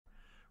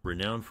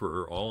renowned for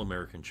her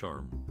all-American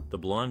charm. The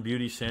blonde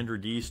beauty Sandra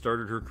Dee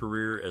started her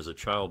career as a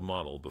child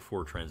model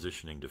before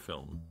transitioning to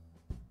film.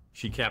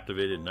 She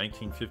captivated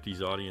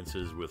 1950s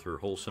audiences with her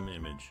wholesome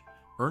image,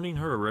 earning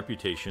her a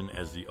reputation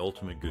as the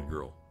ultimate good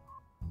girl.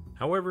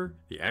 However,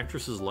 the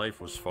actress's life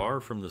was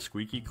far from the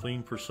squeaky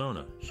clean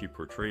persona she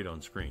portrayed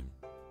on screen.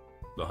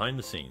 Behind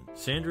the scenes,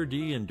 Sandra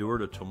Dee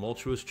endured a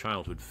tumultuous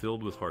childhood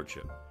filled with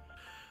hardship.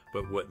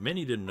 But what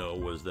many didn't know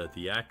was that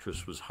the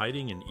actress was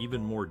hiding an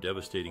even more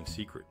devastating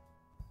secret.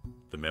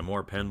 The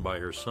memoir penned by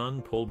her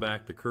son pulled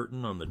back the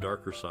curtain on the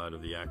darker side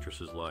of the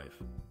actress's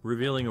life,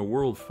 revealing a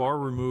world far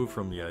removed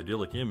from the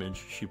idyllic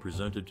image she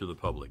presented to the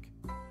public.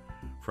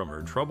 From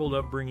her troubled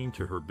upbringing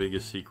to her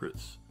biggest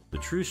secrets, the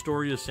true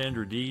story of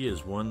Sandra Dee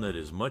is one that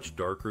is much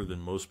darker than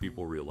most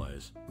people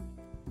realize.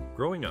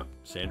 Growing up,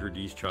 Sandra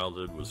Dee's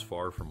childhood was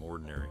far from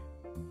ordinary.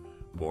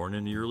 Born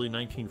in the early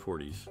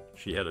 1940s,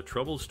 she had a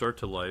troubled start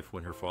to life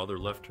when her father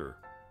left her,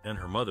 and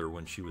her mother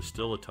when she was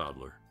still a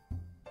toddler.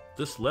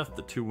 This left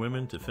the two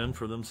women to fend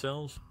for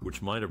themselves,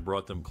 which might have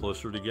brought them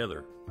closer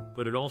together,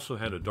 but it also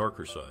had a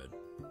darker side.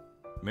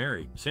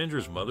 Mary,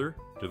 Sandra's mother,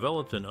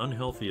 developed an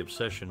unhealthy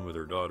obsession with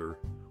her daughter,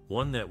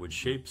 one that would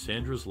shape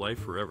Sandra's life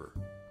forever.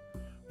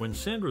 When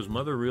Sandra's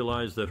mother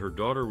realized that her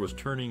daughter was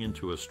turning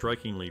into a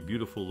strikingly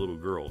beautiful little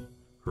girl,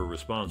 her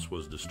response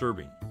was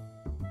disturbing.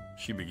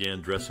 She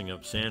began dressing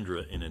up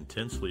Sandra in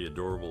intensely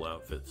adorable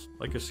outfits,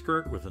 like a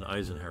skirt with an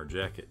Eisenhower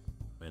jacket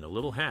and a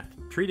little hat,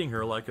 treating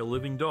her like a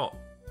living doll.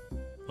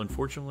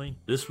 Unfortunately,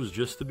 this was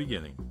just the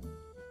beginning.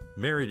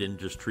 Mary didn't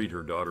just treat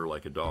her daughter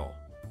like a doll.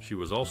 She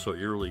was also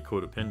eerily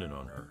codependent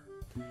on her.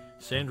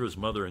 Sandra's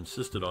mother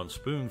insisted on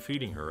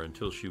spoon-feeding her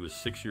until she was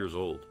 6 years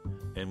old,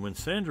 and when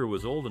Sandra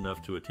was old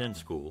enough to attend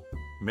school,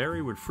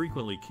 Mary would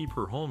frequently keep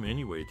her home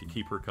anyway to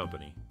keep her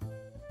company.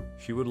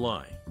 She would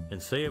lie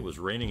and say it was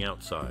raining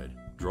outside,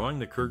 drawing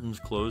the curtains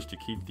closed to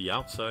keep the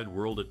outside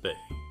world at bay.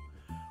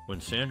 When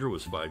Sandra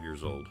was 5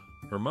 years old,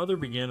 her mother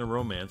began a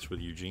romance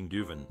with Eugene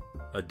Duvin,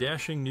 a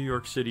dashing New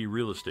York City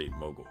real estate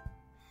mogul.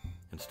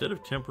 Instead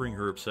of tempering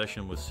her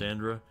obsession with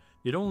Sandra,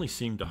 it only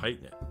seemed to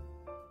heighten it.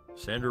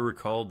 Sandra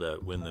recalled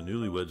that when the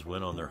newlyweds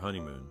went on their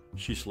honeymoon,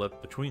 she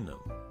slept between them.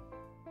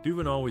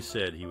 Duvin always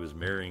said he was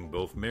marrying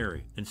both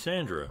Mary and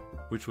Sandra,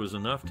 which was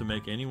enough to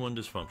make anyone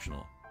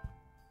dysfunctional.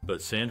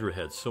 But Sandra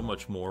had so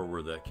much more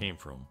where that came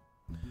from.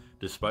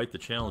 Despite the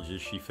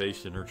challenges she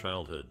faced in her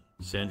childhood,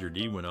 Sandra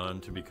Dee went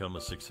on to become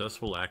a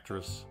successful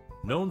actress,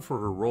 known for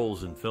her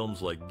roles in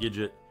films like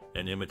Gidget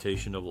and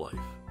Imitation of Life.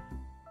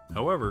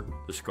 However,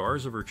 the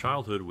scars of her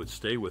childhood would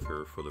stay with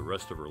her for the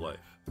rest of her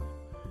life.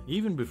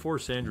 Even before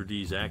Sandra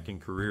Dee's acting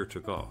career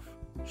took off,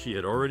 she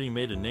had already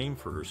made a name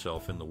for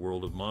herself in the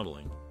world of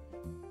modeling.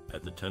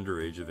 At the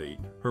tender age of 8,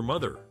 her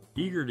mother,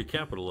 eager to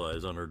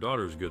capitalize on her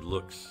daughter's good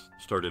looks,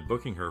 started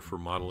booking her for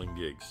modeling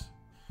gigs.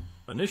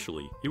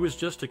 Initially, it was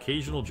just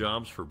occasional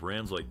jobs for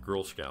brands like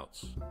Girl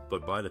Scouts,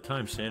 but by the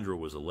time Sandra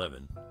was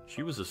 11,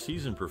 she was a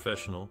seasoned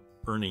professional,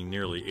 earning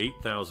nearly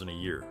 $8,000 a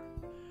year.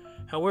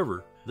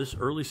 However, this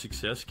early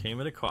success came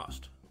at a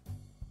cost.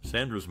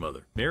 Sandra's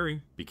mother,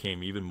 Mary,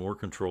 became even more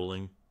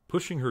controlling,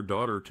 pushing her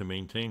daughter to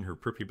maintain her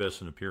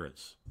prepubescent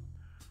appearance.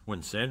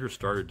 When Sandra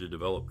started to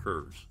develop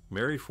curves,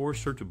 Mary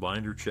forced her to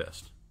bind her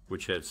chest,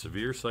 which had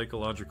severe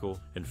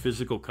psychological and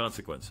physical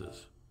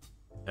consequences.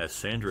 As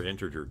Sandra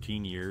entered her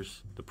teen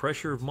years, the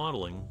pressure of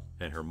modeling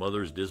and her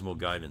mother's dismal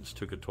guidance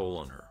took a toll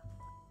on her.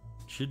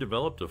 She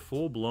developed a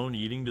full-blown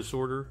eating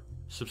disorder,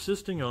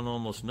 subsisting on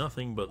almost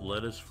nothing but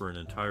lettuce for an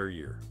entire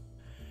year.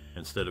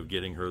 Instead of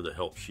getting her the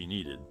help she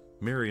needed,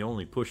 Mary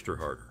only pushed her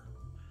harder.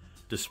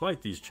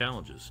 Despite these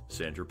challenges,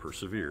 Sandra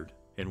persevered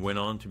and went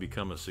on to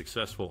become a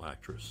successful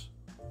actress.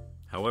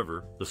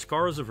 However, the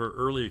scars of her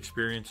early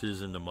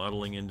experiences in the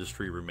modeling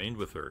industry remained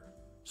with her,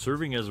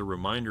 serving as a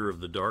reminder of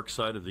the dark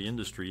side of the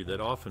industry that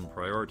often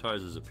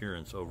prioritizes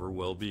appearance over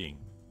well-being.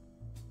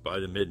 By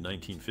the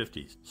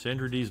mid-1950s,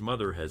 Sandra Dee's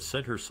mother had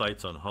set her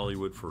sights on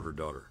Hollywood for her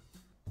daughter.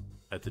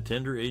 At the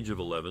tender age of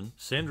 11,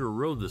 Sandra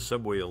rode the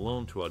subway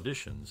alone to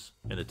auditions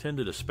and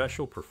attended a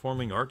special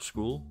performing arts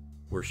school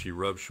where she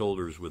rubbed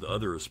shoulders with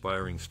other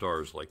aspiring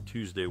stars like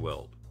Tuesday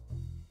Weld.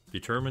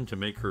 Determined to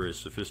make her as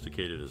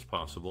sophisticated as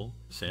possible,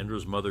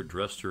 Sandra's mother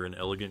dressed her in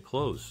elegant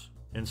clothes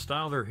and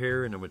styled her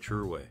hair in a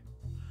mature way.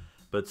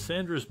 But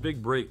Sandra's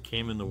big break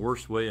came in the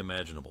worst way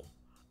imaginable.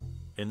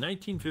 In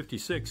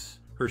 1956,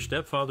 her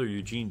stepfather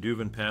Eugene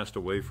Duvin passed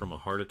away from a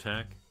heart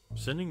attack,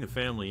 sending the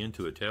family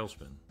into a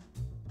tailspin.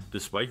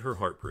 Despite her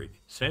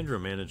heartbreak, Sandra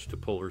managed to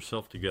pull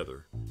herself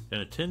together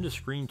and attend a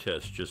screen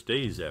test just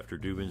days after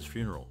Duvin's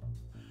funeral.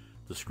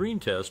 The screen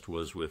test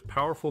was with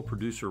powerful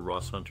producer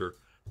Ross Hunter,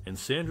 and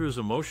Sandra's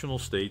emotional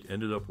state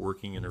ended up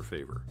working in her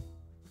favor.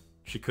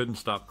 She couldn't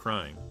stop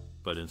crying,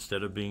 but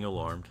instead of being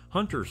alarmed,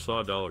 Hunter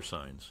saw dollar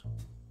signs.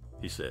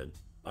 He said,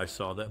 "I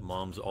saw that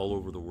moms all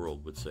over the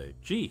world would say,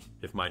 'Gee,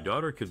 if my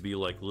daughter could be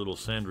like little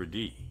Sandra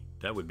Dee,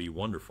 that would be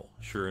wonderful.'"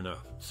 Sure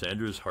enough,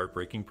 Sandra's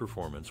heartbreaking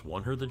performance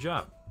won her the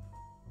job.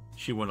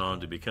 She went on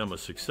to become a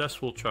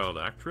successful child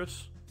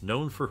actress,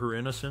 known for her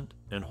innocent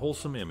and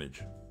wholesome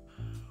image.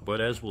 But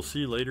as we'll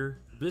see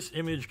later, This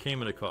image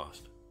came at a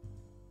cost.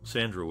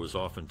 Sandra was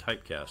often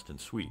typecast in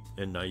sweet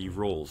and naive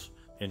roles,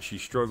 and she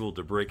struggled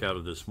to break out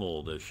of this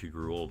mold as she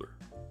grew older.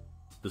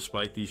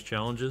 Despite these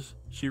challenges,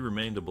 she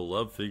remained a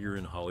beloved figure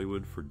in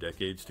Hollywood for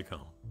decades to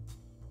come.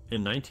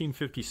 In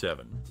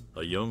 1957,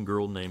 a young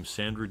girl named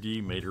Sandra Dee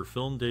made her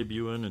film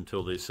debut in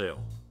Until They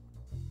Sail.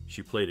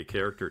 She played a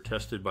character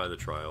tested by the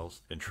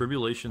trials and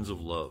tribulations of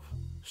love,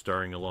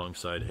 starring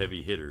alongside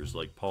heavy hitters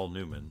like Paul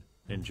Newman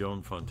and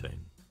Joan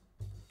Fontaine.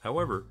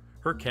 However,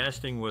 her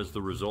casting was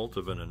the result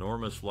of an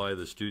enormous lie.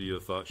 The studio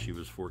thought she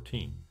was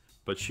 14,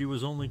 but she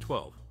was only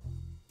 12.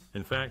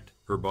 In fact,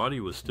 her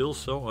body was still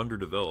so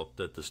underdeveloped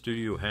that the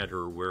studio had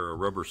her wear a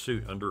rubber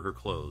suit under her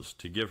clothes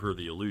to give her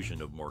the illusion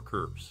of more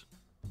curves.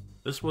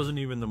 This wasn't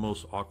even the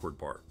most awkward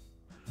part.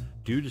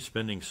 Due to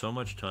spending so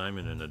much time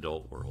in an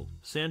adult world,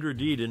 Sandra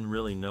Dee didn't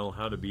really know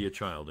how to be a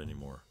child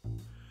anymore.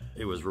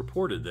 It was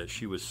reported that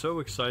she was so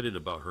excited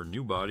about her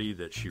new body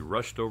that she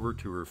rushed over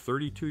to her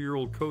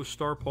 32-year-old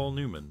co-star Paul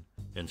Newman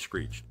and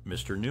screeched,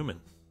 "Mr. Newman,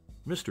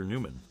 Mr.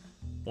 Newman,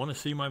 want to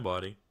see my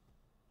body?"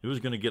 It was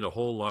going to get a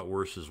whole lot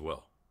worse as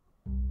well.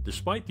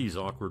 Despite these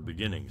awkward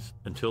beginnings,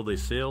 Until They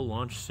Sail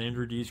launched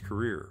Sandra Dee's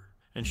career,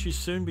 and she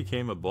soon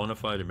became a bona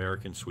fide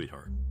American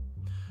sweetheart.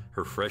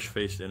 Her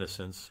fresh-faced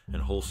innocence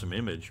and wholesome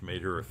image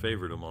made her a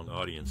favorite among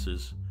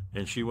audiences,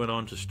 and she went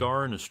on to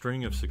star in a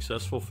string of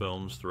successful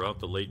films throughout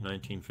the late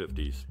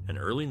 1950s and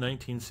early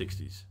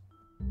 1960s.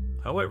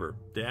 However,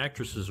 the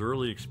actress's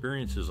early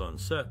experiences on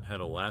set had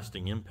a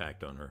lasting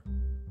impact on her.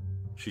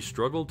 She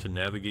struggled to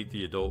navigate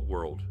the adult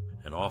world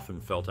and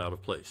often felt out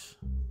of place.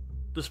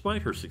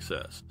 Despite her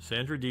success,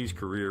 Sandra Dee's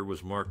career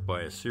was marked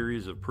by a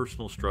series of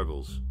personal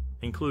struggles,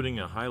 including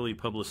a highly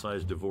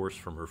publicized divorce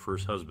from her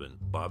first husband,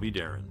 Bobby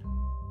Darin.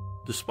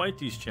 Despite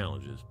these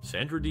challenges,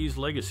 Sandra Dee's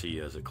legacy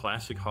as a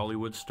classic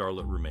Hollywood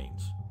starlet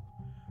remains.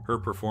 Her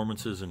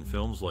performances in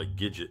films like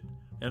Gidget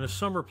and A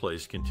Summer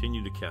Place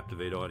continue to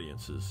captivate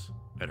audiences,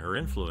 and her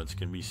influence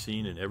can be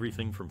seen in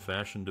everything from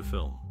fashion to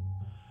film.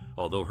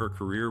 Although her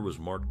career was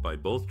marked by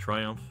both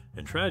triumph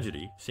and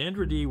tragedy,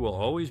 Sandra Dee will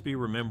always be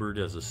remembered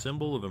as a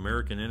symbol of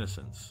American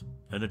innocence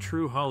and a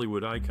true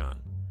Hollywood icon.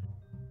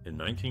 In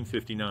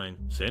 1959,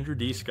 Sandra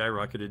Dee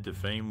skyrocketed to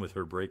fame with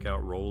her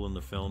breakout role in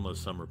the film A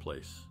Summer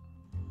Place.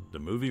 The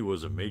movie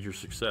was a major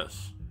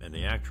success, and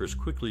the actress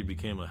quickly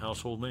became a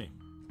household name.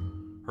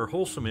 Her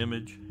wholesome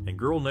image and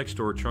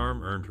girl-next-door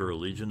charm earned her a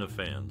legion of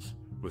fans,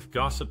 with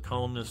gossip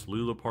columnist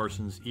Lula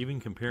Parsons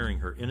even comparing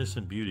her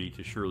innocent beauty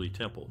to Shirley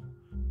Temple.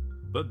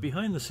 But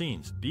behind the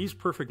scenes, Dee's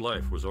perfect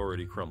life was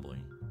already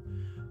crumbling.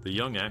 The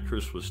young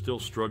actress was still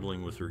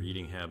struggling with her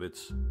eating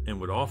habits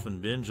and would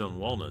often binge on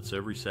walnuts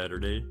every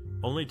Saturday,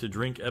 only to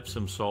drink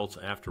Epsom salts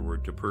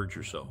afterward to purge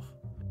herself.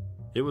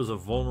 It was a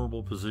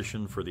vulnerable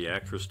position for the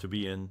actress to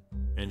be in,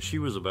 and she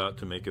was about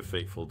to make a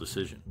fateful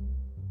decision.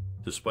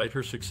 Despite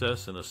her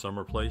success in A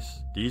Summer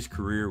Place, Dee's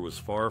career was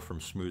far from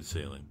smooth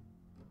sailing.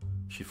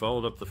 She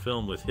followed up the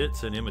film with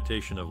hits in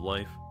Imitation of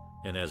Life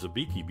and As a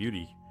Beaky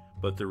Beauty,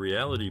 but the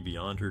reality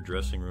beyond her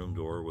dressing room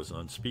door was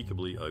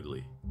unspeakably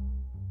ugly.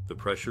 The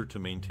pressure to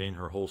maintain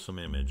her wholesome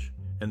image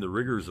and the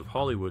rigors of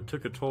Hollywood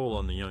took a toll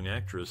on the young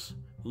actress,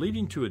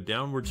 leading to a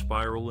downward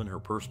spiral in her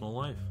personal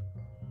life.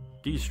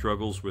 Dee's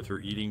struggles with her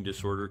eating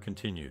disorder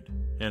continued,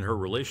 and her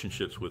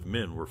relationships with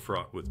men were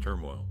fraught with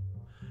turmoil.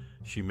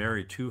 She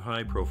married two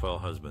high-profile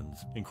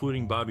husbands,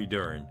 including Bobby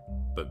Darin,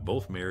 but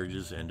both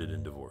marriages ended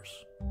in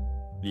divorce.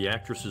 The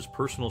actress's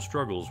personal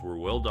struggles were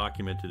well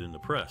documented in the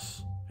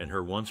press, and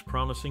her once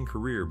promising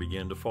career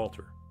began to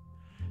falter.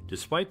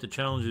 Despite the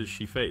challenges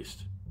she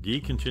faced, Dee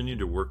continued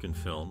to work in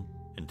film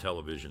and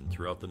television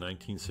throughout the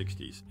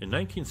 1960s and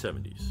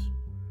 1970s.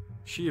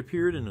 She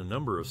appeared in a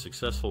number of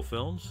successful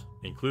films,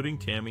 including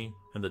Tammy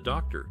and The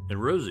Doctor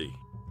and Rosie,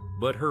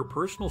 but her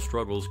personal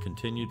struggles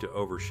continued to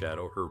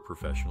overshadow her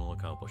professional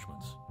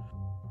accomplishments.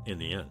 In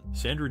the end,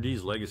 Sandra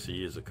Dee's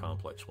legacy is a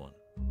complex one.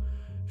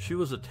 She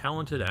was a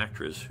talented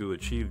actress who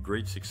achieved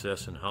great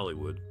success in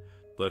Hollywood,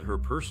 but her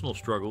personal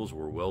struggles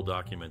were well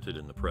documented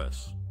in the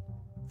press.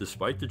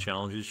 Despite the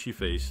challenges she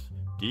faced,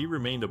 Dee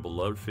remained a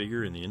beloved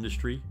figure in the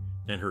industry,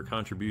 and her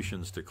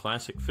contributions to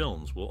classic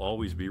films will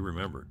always be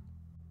remembered.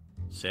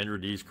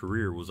 Sandra Dee's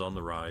career was on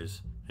the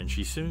rise, and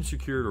she soon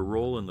secured a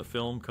role in the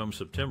film Come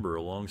September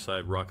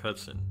alongside Rock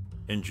Hudson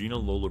and Gina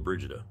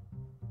Lollobrigida.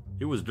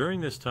 It was during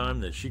this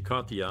time that she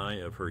caught the eye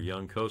of her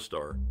young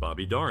co-star,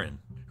 Bobby Darin,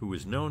 who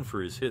was known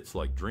for his hits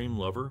like Dream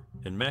Lover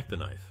and Mac the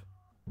Knife.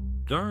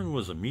 Darin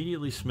was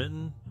immediately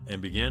smitten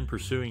and began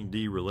pursuing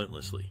Dee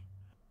relentlessly.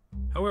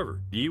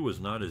 However, Dee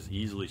was not as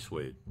easily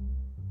swayed.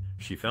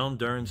 She found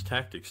Darin's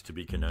tactics to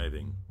be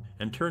conniving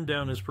and turned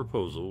down his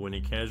proposal when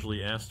he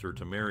casually asked her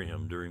to marry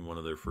him during one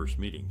of their first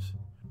meetings.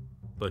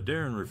 But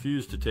Darin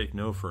refused to take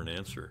no for an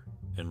answer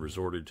and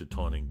resorted to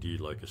taunting Dee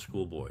like a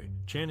schoolboy,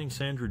 chanting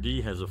Sandra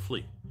Dee has a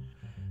flea.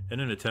 In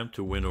an attempt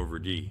to win over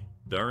Dee,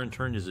 Darin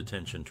turned his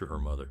attention to her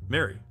mother,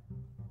 Mary.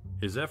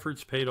 His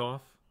efforts paid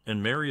off,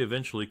 and Mary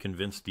eventually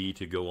convinced Dee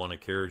to go on a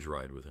carriage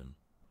ride with him.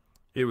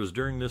 It was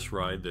during this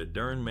ride that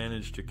Darren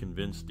managed to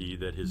convince Dee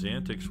that his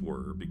antics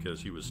were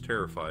because he was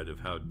terrified of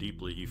how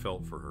deeply he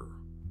felt for her.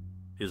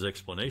 His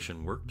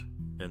explanation worked,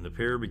 and the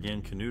pair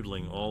began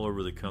canoodling all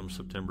over the Come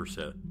September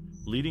set,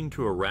 leading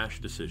to a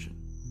rash decision.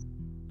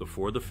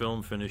 Before the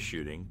film finished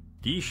shooting,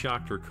 Dee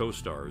shocked her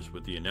co-stars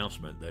with the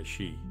announcement that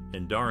she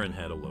and Darren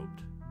had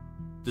eloped.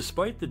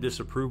 Despite the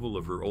disapproval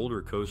of her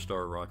older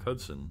co-star Rock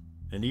Hudson,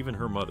 and even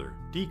her mother,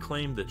 Dee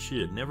claimed that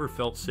she had never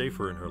felt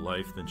safer in her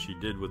life than she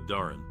did with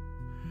Darren.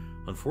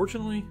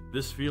 Unfortunately,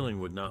 this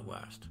feeling would not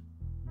last.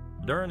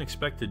 Darren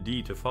expected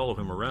Dee to follow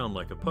him around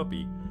like a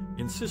puppy,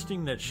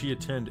 insisting that she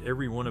attend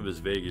every one of his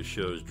Vegas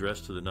shows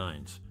dressed to the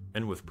nines,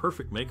 and with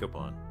perfect makeup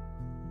on.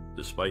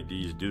 Despite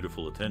Dee's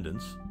dutiful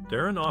attendance,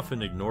 Darren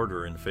often ignored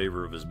her in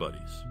favor of his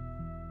buddies.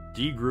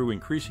 Dee grew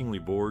increasingly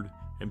bored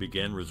and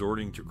began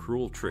resorting to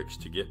cruel tricks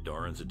to get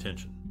Darren's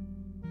attention.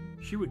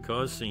 She would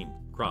cause scene,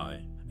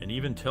 cry, and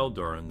even tell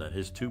Darren that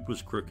his tooth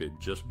was crooked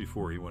just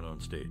before he went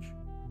on stage.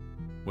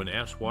 When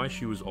asked why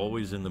she was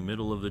always in the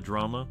middle of the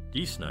drama,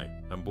 Dee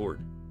sniped, "I'm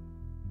bored."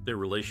 Their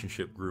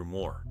relationship grew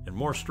more and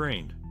more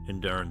strained,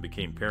 and Darren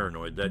became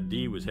paranoid that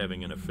Dee was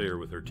having an affair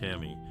with her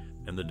Tammy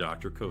and the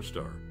Doctor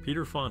co-star,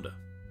 Peter Fonda.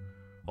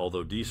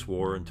 Although Dee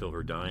swore until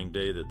her dying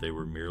day that they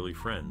were merely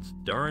friends,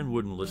 Darren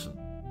wouldn't listen.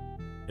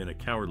 In a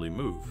cowardly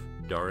move,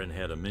 Darren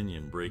had a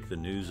minion break the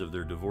news of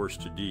their divorce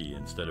to Dee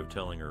instead of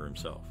telling her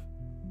himself.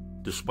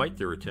 Despite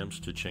their attempts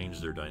to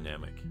change their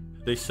dynamic,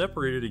 they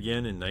separated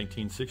again in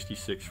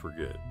 1966 for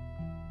good.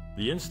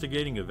 The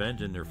instigating event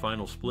in their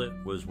final split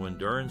was when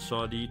Darren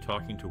saw Dee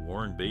talking to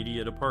Warren Beatty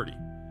at a party.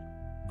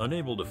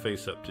 Unable to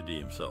face up to Dee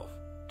himself,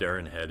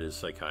 Darren had his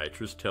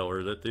psychiatrist tell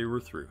her that they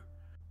were through.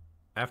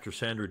 After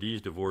Sandra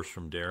Dee's divorce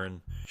from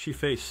Darren, she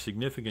faced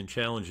significant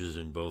challenges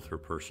in both her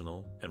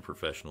personal and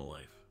professional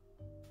life.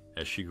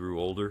 As she grew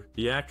older,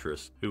 the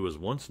actress, who was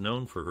once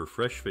known for her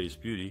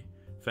fresh-faced beauty,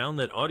 found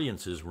that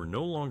audiences were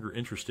no longer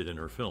interested in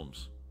her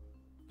films.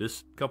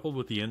 This, coupled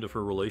with the end of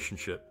her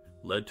relationship,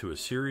 led to a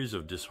series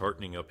of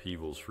disheartening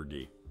upheavals for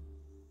Dee.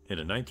 In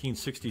a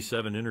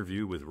 1967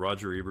 interview with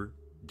Roger Ebert,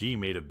 Dee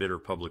made a bitter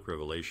public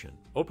revelation,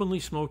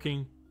 openly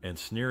smoking and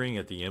sneering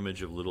at the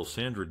image of little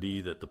Sandra Dee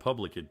that the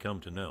public had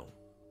come to know.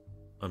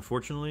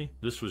 Unfortunately,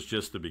 this was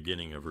just the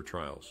beginning of her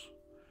trials.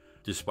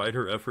 Despite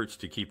her efforts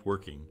to keep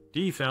working,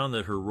 Dee found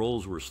that her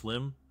roles were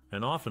slim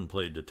and often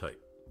played to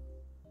type.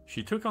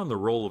 She took on the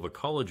role of a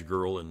college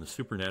girl in the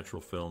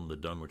supernatural film The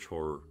Dunwich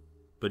Horror,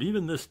 but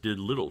even this did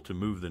little to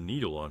move the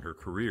needle on her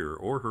career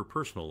or her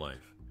personal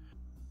life.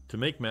 To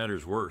make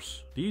matters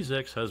worse, Dee's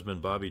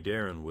ex-husband Bobby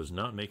Darin was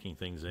not making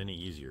things any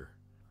easier.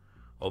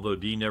 Although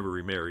Dee never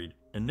remarried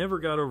and never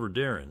got over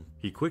Darin,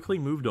 he quickly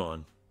moved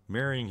on,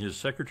 marrying his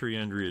secretary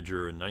Andrea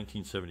Jur in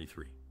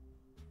 1973.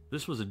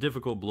 This was a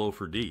difficult blow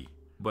for Dee,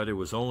 but it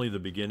was only the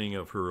beginning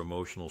of her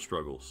emotional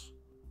struggles.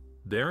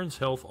 Darin's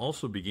health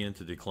also began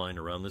to decline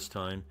around this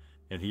time,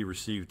 and he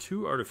received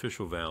 2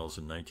 artificial valves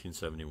in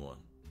 1971.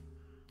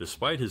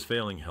 Despite his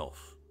failing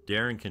health,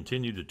 Darin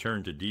continued to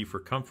turn to Dee for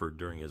comfort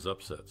during his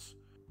upsets.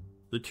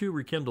 The two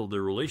rekindled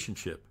their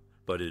relationship,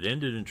 but it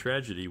ended in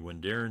tragedy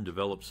when Darin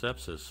developed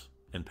sepsis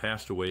and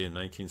passed away in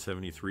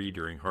 1973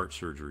 during heart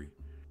surgery.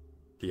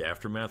 The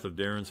aftermath of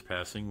Darin's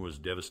passing was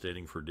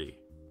devastating for Dee.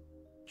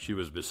 She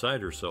was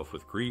beside herself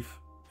with grief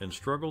and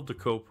struggled to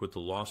cope with the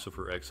loss of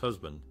her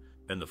ex-husband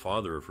and the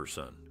father of her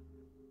son.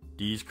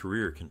 Dee's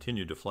career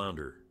continued to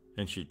flounder,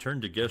 and she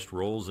turned to guest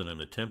roles in an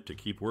attempt to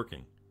keep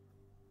working.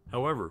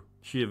 However,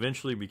 she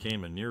eventually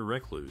became a near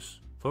recluse,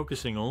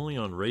 focusing only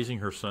on raising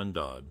her son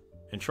Dodd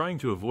and trying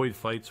to avoid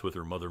fights with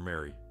her mother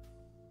Mary.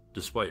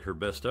 Despite her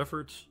best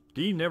efforts,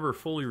 Dee never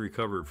fully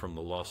recovered from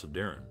the loss of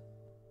Darin.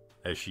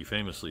 As she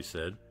famously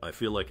said, "I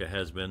feel like a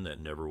has-been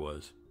that never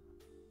was."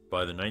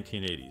 By the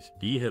 1980s,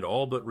 Dee had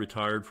all but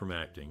retired from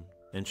acting,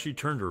 and she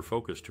turned her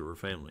focus to her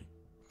family.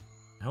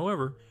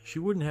 However, she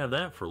wouldn't have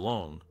that for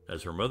long,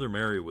 as her mother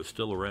Mary was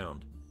still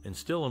around, and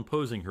still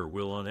imposing her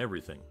will on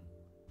everything.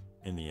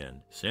 In the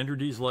end, Sandra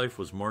Dee's life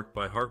was marked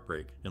by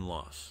heartbreak and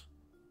loss.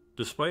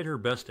 Despite her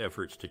best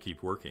efforts to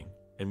keep working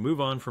and move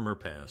on from her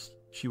past,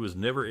 she was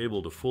never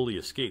able to fully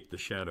escape the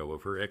shadow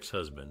of her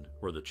ex-husband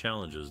or the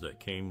challenges that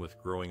came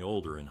with growing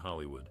older in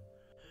Hollywood.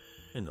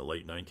 In the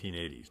late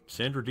 1980s,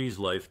 Sandra Dee's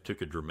life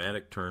took a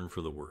dramatic turn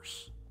for the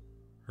worse.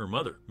 Her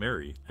mother,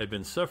 Mary, had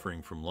been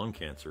suffering from lung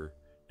cancer,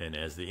 and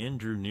as the end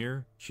drew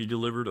near, she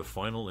delivered a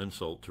final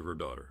insult to her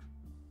daughter.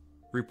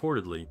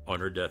 Reportedly,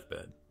 on her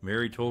deathbed,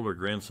 Mary told her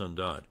grandson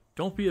Dodd,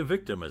 "Don't be a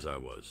victim as I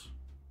was.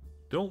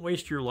 Don't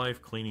waste your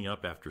life cleaning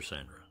up after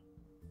Sandra."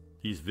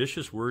 These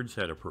vicious words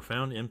had a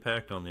profound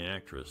impact on the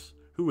actress,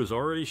 who was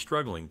already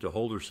struggling to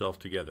hold herself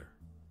together.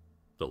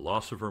 The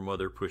loss of her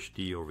mother pushed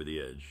Dee over the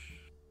edge.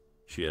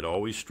 She had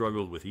always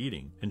struggled with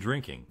eating and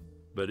drinking,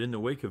 but in the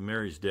wake of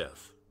Mary's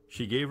death,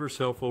 she gave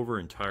herself over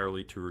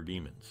entirely to her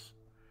demons.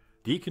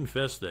 Dee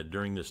confessed that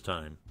during this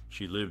time,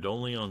 she lived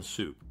only on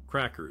soup,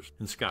 crackers,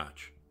 and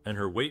scotch, and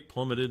her weight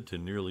plummeted to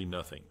nearly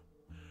nothing.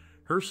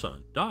 Her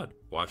son, Dodd,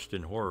 watched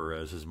in horror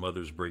as his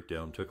mother's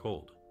breakdown took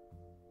hold.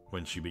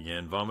 When she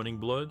began vomiting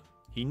blood,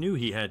 he knew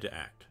he had to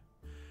act.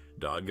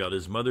 Dodd got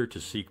his mother to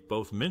seek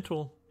both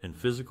mental and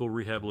physical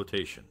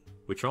rehabilitation,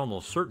 which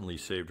almost certainly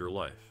saved her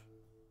life.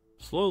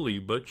 Slowly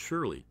but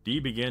surely,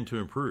 Dee began to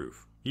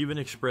improve, even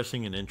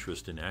expressing an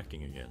interest in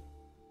acting again.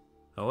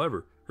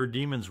 However, her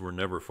demons were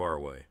never far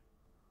away.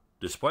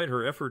 Despite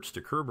her efforts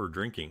to curb her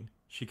drinking,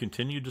 she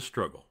continued to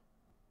struggle.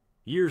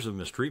 Years of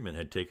mistreatment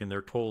had taken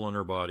their toll on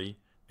her body,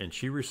 and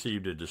she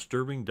received a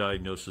disturbing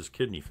diagnosis: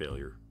 kidney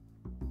failure.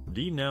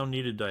 Dee now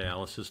needed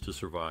dialysis to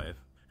survive,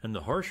 and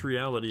the harsh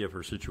reality of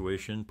her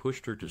situation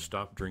pushed her to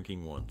stop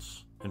drinking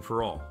once and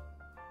for all.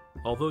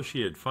 Although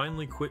she had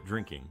finally quit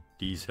drinking,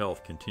 Dee's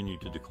health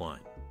continued to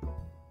decline.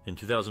 In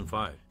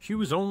 2005, she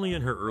was only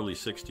in her early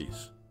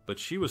 60s, but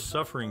she was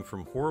suffering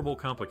from horrible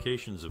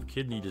complications of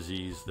kidney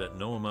disease that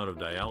no amount of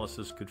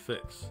dialysis could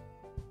fix.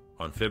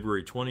 On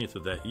February 20th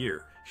of that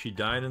year, she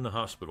died in the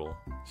hospital,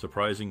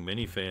 surprising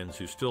many fans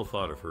who still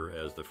thought of her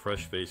as the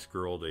fresh-faced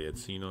girl they had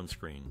seen on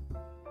screen.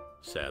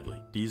 Sadly,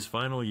 Dee's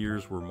final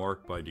years were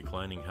marked by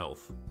declining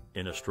health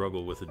and a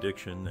struggle with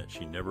addiction that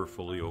she never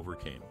fully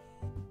overcame.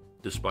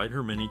 Despite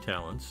her many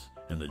talents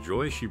and the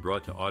joy she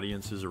brought to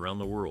audiences around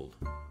the world,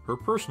 her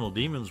personal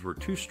demons were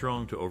too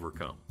strong to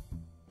overcome.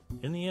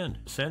 In the end,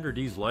 Sandra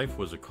Dee's life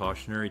was a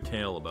cautionary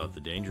tale about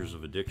the dangers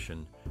of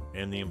addiction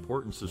and the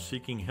importance of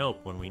seeking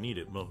help when we need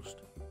it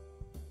most.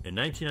 In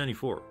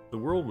 1994, the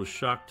world was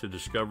shocked to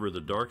discover the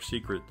dark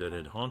secret that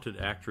had haunted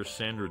actress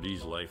Sandra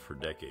Dee's life for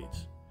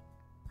decades.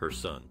 Her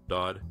son,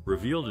 Dodd,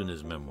 revealed in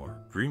his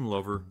memoir, Dream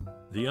Lover,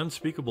 the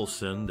unspeakable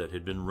sin that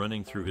had been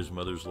running through his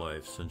mother's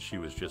life since she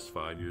was just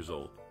 5 years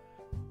old.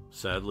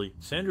 Sadly,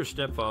 Sandra's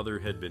stepfather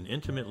had been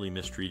intimately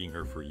mistreating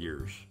her for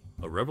years,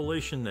 a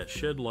revelation that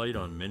shed light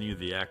on many of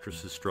the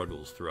actress's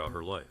struggles throughout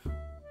her life.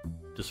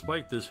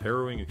 Despite this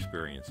harrowing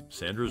experience,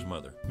 Sandra's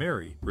mother,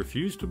 Mary,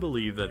 refused to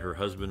believe that her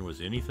husband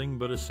was anything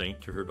but a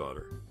saint to her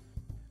daughter.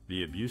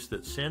 The abuse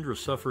that Sandra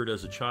suffered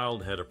as a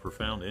child had a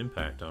profound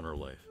impact on her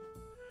life.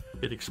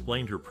 It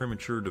explained her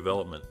premature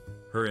development,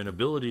 her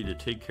inability to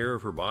take care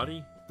of her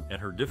body, and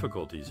her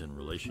difficulties in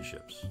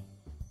relationships.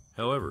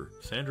 However,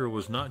 Sandra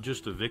was not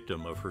just a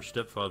victim of her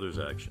stepfather's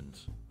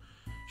actions.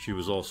 She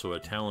was also a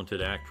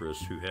talented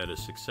actress who had a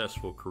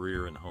successful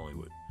career in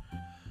Hollywood.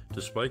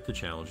 Despite the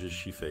challenges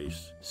she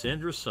faced,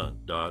 Sandra's son,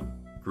 Dodd,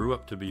 grew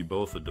up to be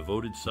both a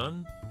devoted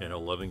son and a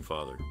loving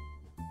father.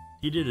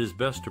 He did his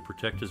best to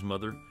protect his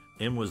mother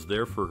and was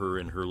there for her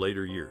in her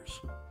later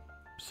years.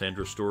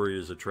 Sandra's story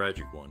is a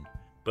tragic one,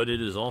 but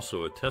it is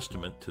also a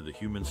testament to the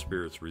human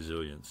spirit's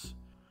resilience.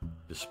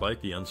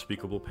 Despite the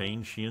unspeakable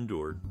pain she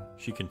endured,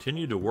 she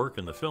continued to work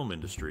in the film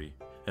industry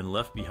and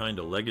left behind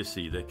a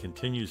legacy that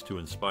continues to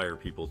inspire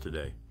people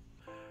today.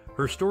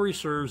 Her story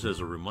serves as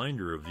a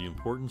reminder of the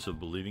importance of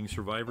believing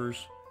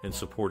survivors and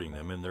supporting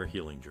them in their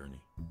healing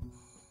journey.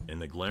 In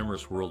the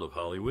glamorous world of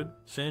Hollywood,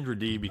 Sandra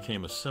Dee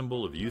became a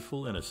symbol of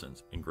youthful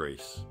innocence and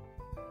grace.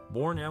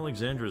 Born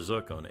Alexandra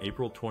Zook on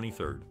April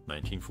 23,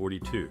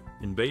 1942,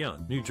 in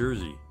Bayonne, New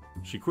Jersey,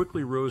 she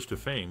quickly rose to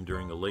fame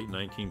during the late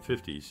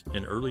 1950s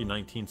and early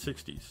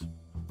 1960s.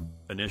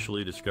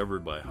 Initially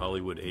discovered by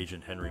Hollywood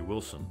agent Henry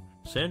Wilson,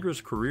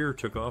 Sandra's career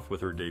took off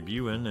with her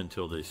debut in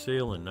Until They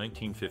Sail in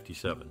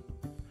 1957.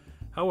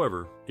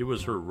 However, it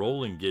was her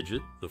role in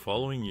Gidget the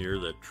following year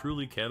that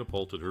truly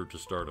catapulted her to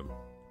stardom.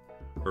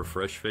 Her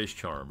fresh-faced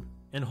charm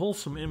and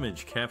wholesome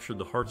image captured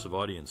the hearts of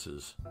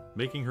audiences,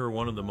 making her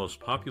one of the most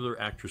popular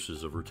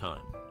actresses of her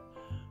time.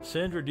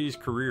 Sandra Dee's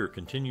career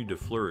continued to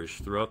flourish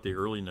throughout the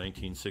early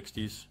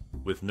 1960s,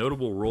 with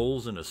notable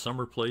roles in A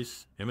Summer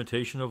Place,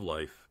 Imitation of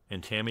Life,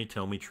 and Tammy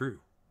Tell Me True.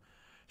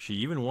 She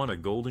even won a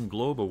Golden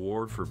Globe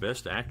Award for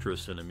Best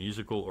Actress in a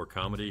Musical or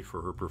Comedy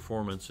for her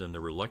performance in The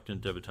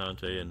Reluctant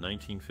Debutante in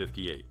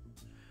 1958.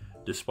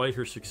 Despite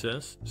her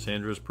success,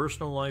 Sandra's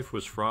personal life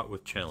was fraught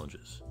with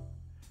challenges.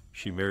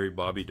 She married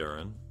Bobby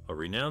Darin, a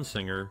renowned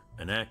singer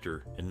and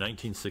actor, in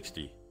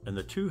 1960, and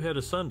the two had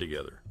a son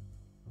together.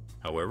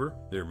 However,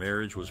 their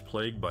marriage was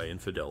plagued by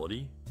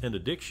infidelity and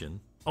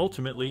addiction,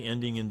 ultimately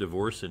ending in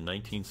divorce in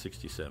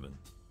 1967.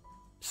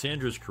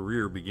 Sandra's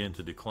career began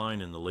to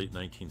decline in the late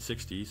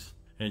 1960s,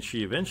 and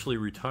she eventually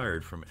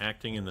retired from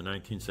acting in the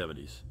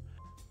 1970s.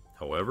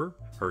 However,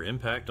 her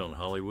impact on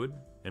Hollywood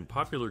and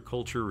popular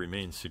culture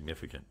remains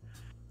significant.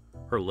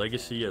 Her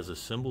legacy as a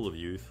symbol of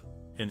youth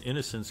and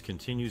innocence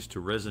continues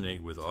to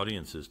resonate with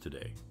audiences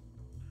today.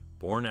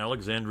 Born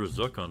Alexandra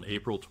Zook on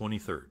April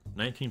 23,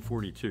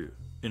 1942,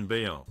 in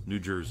Bayonne, New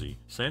Jersey,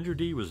 Sandra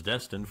Dee was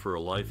destined for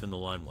a life in the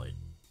limelight.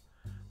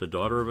 The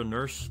daughter of a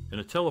nurse and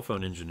a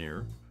telephone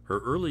engineer, her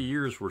early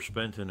years were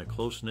spent in a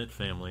close-knit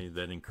family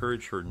that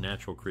encouraged her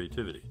natural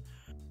creativity.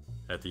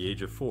 At the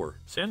age of 4,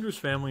 Sandra's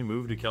family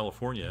moved to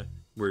California,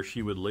 where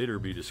she would later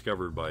be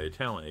discovered by a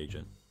talent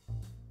agent.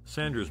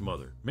 Sandra's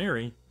mother,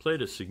 Mary,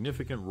 played a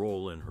significant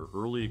role in her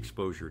early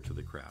exposure to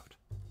the craft.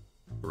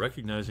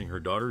 Recognizing her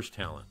daughter's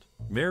talent,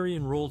 Mary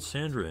enrolled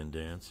Sandra in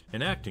dance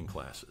and acting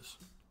classes.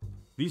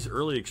 These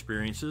early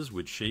experiences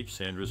would shape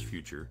Sandra's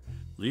future,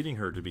 leading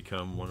her to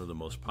become one of the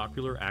most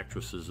popular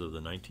actresses of the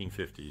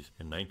 1950s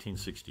and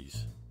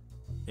 1960s.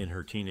 In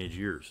her teenage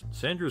years,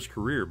 Sandra's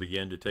career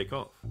began to take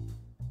off.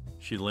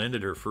 She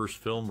landed her first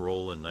film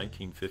role in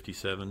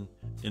 1957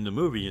 in the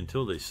movie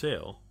Until They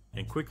Sail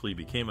and quickly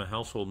became a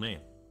household name.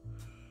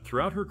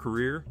 Throughout her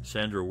career,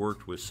 Sandra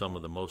worked with some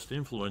of the most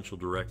influential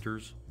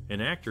directors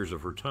and actors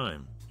of her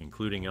time,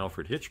 including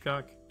Alfred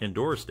Hitchcock and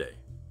Doris Day.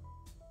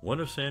 One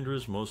of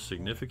Sandra's most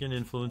significant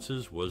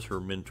influences was her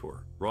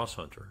mentor, Ross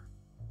Hunter.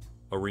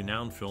 A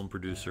renowned film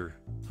producer,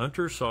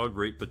 Hunter saw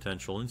great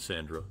potential in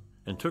Sandra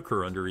and took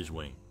her under his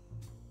wing.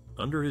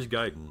 Under his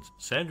guidance,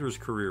 Sandra's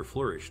career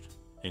flourished,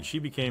 and she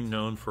became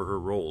known for her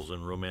roles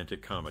in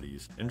romantic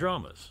comedies and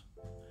dramas.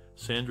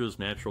 Sandra's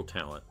natural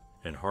talent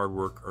and hard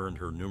work earned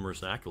her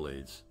numerous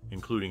accolades,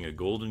 including a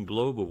Golden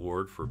Globe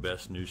Award for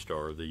Best New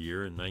Star of the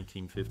Year in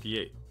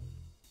 1958.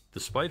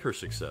 Despite her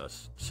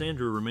success,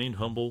 Sandra remained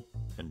humble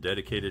and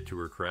dedicated to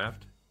her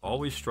craft,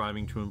 always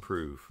striving to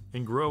improve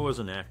and grow as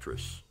an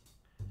actress.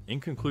 In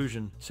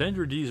conclusion,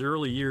 Sandra Dee's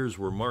early years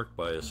were marked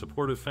by a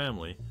supportive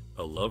family,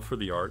 a love for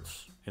the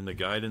arts, and the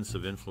guidance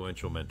of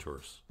influential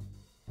mentors.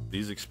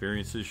 These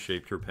experiences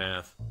shaped her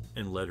path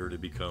and led her to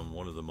become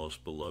one of the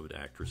most beloved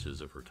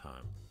actresses of her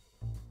time.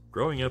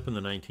 Growing up in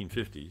the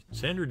 1950s,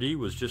 Sandra Dee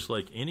was just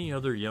like any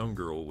other young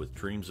girl with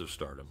dreams of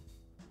stardom.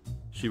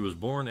 She was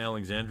born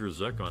Alexandra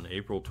Zuck on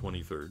April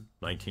 23,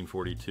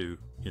 1942,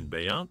 in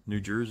Bayonne, New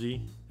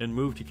Jersey, and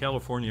moved to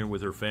California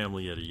with her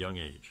family at a young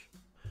age.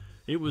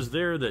 It was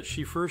there that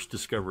she first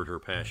discovered her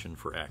passion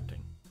for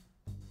acting.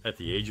 At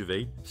the age of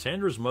 8,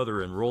 Sandra's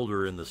mother enrolled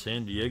her in the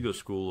San Diego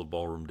School of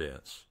Ballroom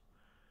Dance.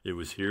 It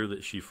was here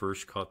that she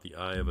first caught the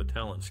eye of a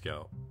talent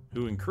scout,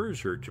 who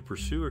encouraged her to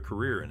pursue a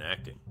career in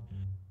acting.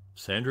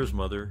 Sandra's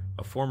mother,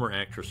 a former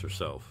actress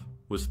herself,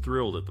 was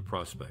thrilled at the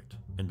prospect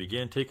and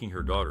began taking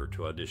her daughter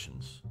to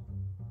auditions.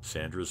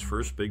 Sandra's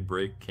first big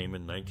break came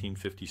in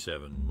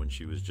 1957 when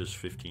she was just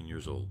 15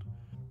 years old.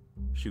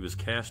 She was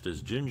cast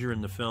as Ginger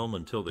in the film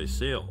Until They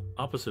Sail,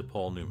 opposite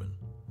Paul Newman.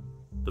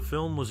 The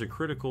film was a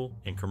critical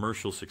and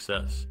commercial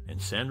success,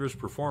 and Sandra's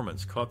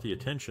performance caught the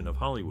attention of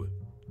Hollywood.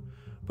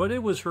 But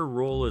it was her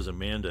role as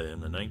Amanda in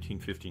the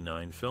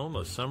 1959 film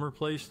A Summer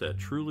Place that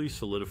truly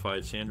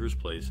solidified Sandra's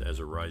place as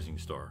a rising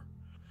star.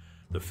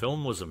 The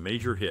film was a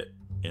major hit,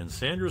 and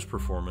Sandra's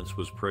performance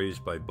was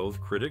praised by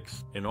both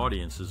critics and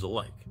audiences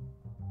alike.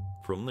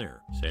 From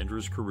there,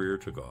 Sandra's career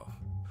took off.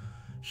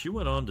 She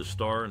went on to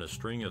star in a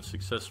string of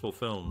successful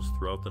films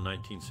throughout the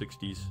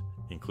 1960s,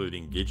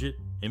 including Gidget,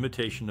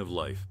 Imitation of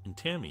Life, and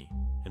Tammy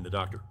and the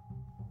Doctor.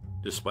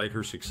 Despite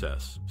her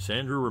success,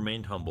 Sandra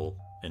remained humble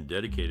and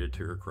dedicated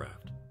to her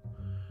craft.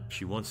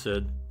 She once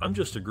said, "I'm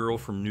just a girl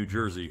from New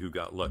Jersey who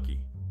got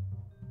lucky."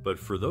 But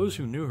for those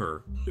who knew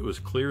her, it was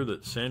clear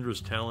that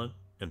Sandra's talent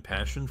and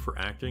passion for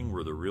acting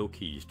were the real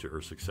keys to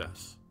her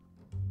success.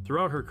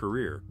 Throughout her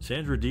career,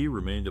 Sandra Dee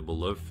remained a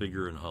beloved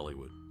figure in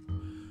Hollywood.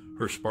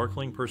 Her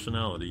sparkling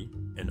personality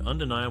and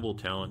undeniable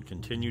talent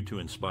continue to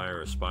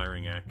inspire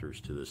aspiring actors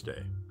to this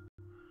day.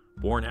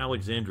 Born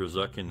Alexandra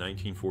Zuck in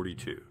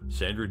 1942,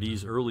 Sandra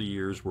Dee's early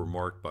years were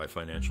marked by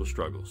financial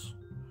struggles.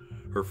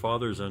 Her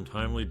father's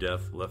untimely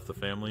death left the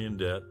family in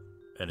debt,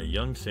 and a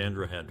young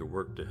Sandra had to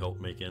work to help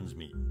make ends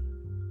meet.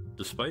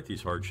 Despite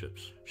these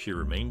hardships, she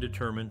remained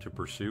determined to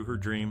pursue her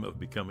dream of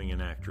becoming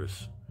an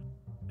actress.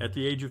 At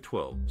the age of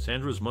 12,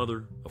 Sandra's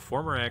mother, a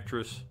former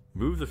actress,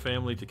 moved the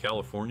family to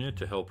California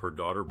to help her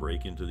daughter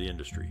break into the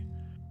industry.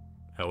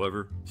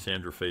 However,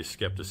 Sandra faced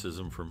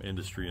skepticism from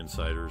industry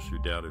insiders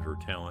who doubted her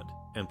talent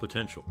and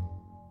potential.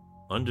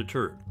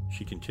 Undeterred,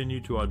 she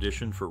continued to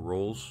audition for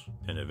roles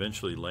and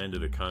eventually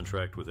landed a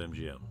contract with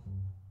MGM.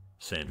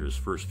 Sandra's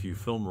first few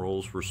film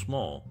roles were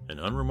small and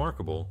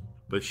unremarkable,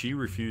 but she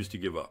refused to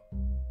give up.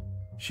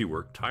 She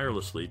worked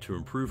tirelessly to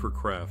improve her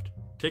craft,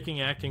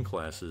 taking acting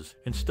classes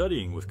and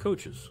studying with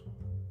coaches.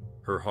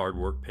 Her hard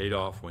work paid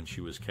off when she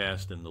was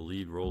cast in the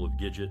lead role of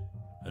Gidget,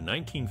 a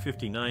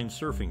 1959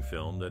 surfing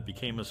film that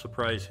became a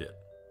surprise hit.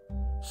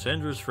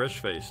 Sandra's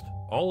fresh-faced,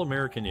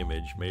 all-American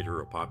image made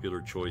her a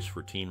popular choice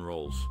for teen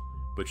roles,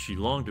 but she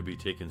longed to be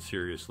taken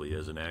seriously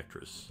as an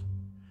actress.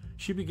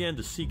 She began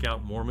to seek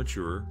out more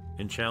mature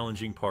and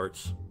challenging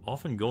parts,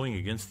 often going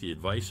against the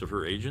advice of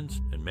her agents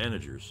and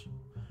managers.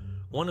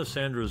 One of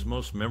Sandra's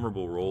most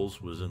memorable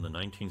roles was in the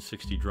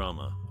 1960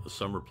 drama, A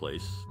Summer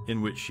Place,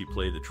 in which she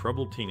played a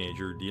troubled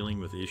teenager dealing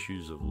with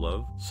issues of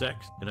love,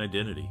 sex, and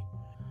identity.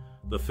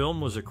 The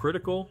film was a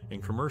critical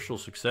and commercial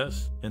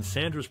success, and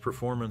Sandra's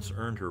performance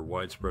earned her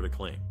widespread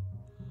acclaim.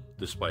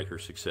 Despite her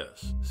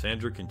success,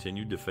 Sandra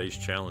continued to face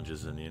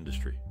challenges in the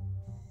industry.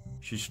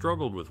 She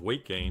struggled with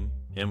weight gain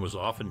and was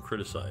often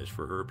criticized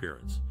for her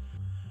appearance.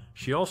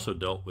 She also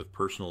dealt with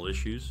personal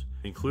issues,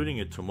 including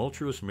a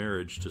tumultuous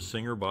marriage to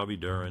singer Bobby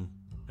Darin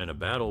and a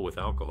battle with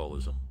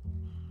alcoholism.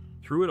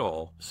 Through it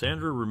all,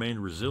 Sandra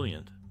remained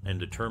resilient and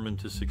determined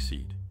to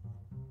succeed.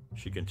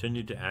 She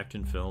continued to act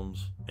in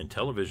films and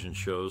television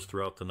shows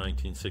throughout the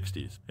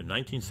 1960s and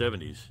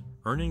 1970s,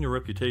 earning a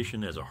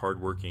reputation as a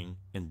hardworking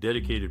and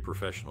dedicated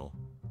professional.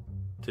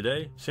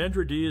 Today,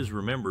 Sandra Dee is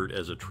remembered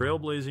as a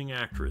trailblazing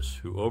actress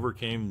who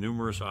overcame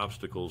numerous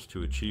obstacles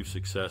to achieve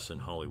success in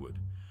Hollywood.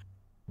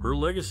 Her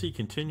legacy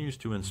continues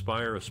to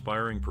inspire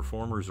aspiring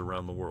performers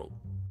around the world.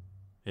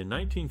 In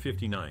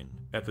 1959,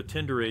 at the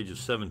tender age of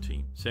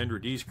 17,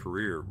 Sandra Dee's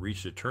career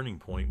reached a turning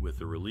point with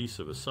the release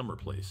of A Summer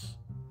Place.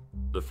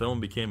 The film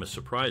became a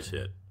surprise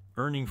hit,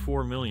 earning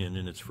 $4 million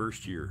in its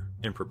first year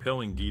and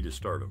propelling Dee to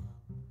stardom.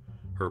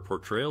 Her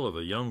portrayal of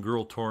a young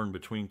girl torn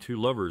between two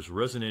lovers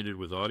resonated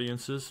with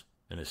audiences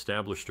and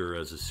established her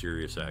as a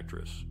serious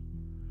actress.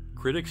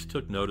 Critics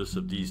took notice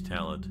of Dee's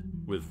talent,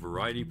 with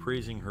Variety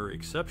praising her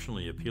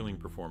exceptionally appealing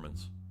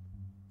performance.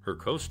 Her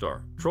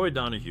co-star, Troy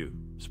Donahue,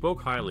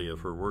 spoke highly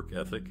of her work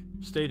ethic,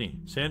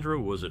 stating, "Sandra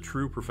was a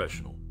true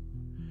professional.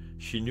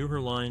 She knew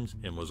her lines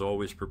and was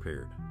always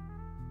prepared."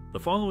 The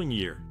following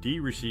year,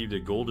 Dee received a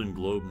Golden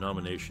Globe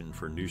nomination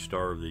for New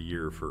Star of the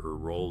Year for her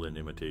role in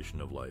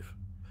Imitation of Life.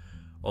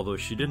 Although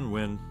she didn't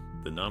win,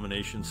 the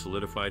nomination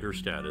solidified her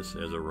status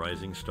as a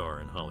rising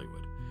star in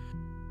Hollywood.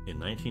 In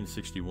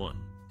 1961,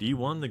 Dee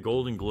won the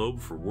Golden Globe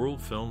for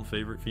World Film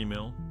Favorite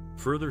Female,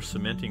 further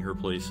cementing her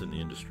place in the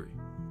industry.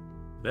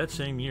 That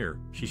same year,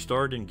 she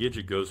starred in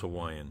Gidget Goes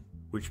Hawaiian,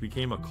 which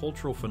became a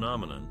cultural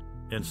phenomenon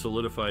and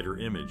solidified her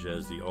image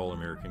as the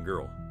all-American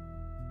girl.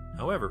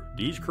 However,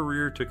 Dee's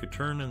career took a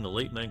turn in the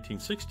late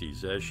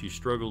 1960s as she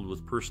struggled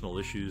with personal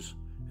issues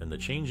and the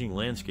changing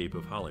landscape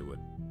of Hollywood.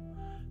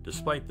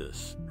 Despite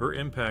this, her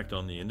impact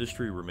on the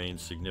industry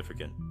remains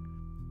significant.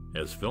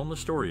 As film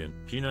historian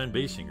G9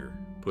 Basinger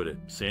put it,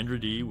 Sandra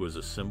Dee was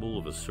a symbol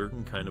of a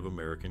certain kind of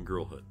American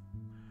girlhood.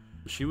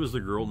 She was the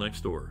girl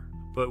next door,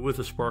 but with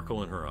a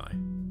sparkle in her eye.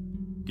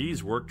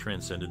 Dee's work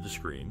transcended the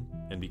screen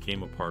and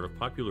became a part of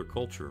popular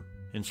culture,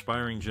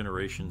 inspiring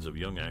generations of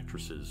young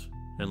actresses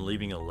and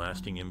leaving a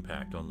lasting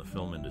impact on the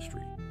film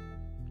industry.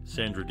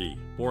 Sandra Dee,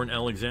 born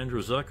Alexandra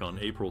Zuck on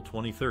April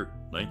 23,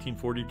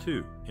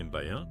 1942, in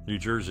Bayonne, New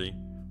Jersey,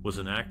 was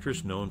an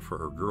actress known for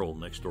her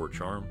girl-next-door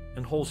charm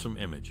and wholesome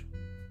image.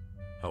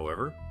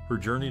 However, her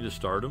journey to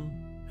stardom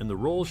and the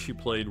roles she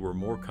played were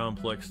more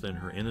complex than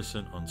her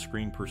innocent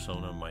on-screen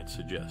persona might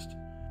suggest.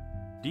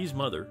 Dee's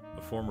mother,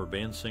 a former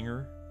band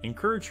singer,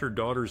 encouraged her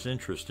daughter's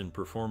interest in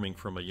performing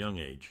from a young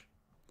age.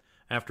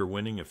 After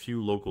winning a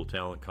few local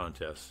talent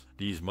contests,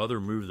 Dee's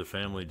mother moved the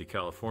family to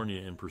California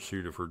in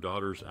pursuit of her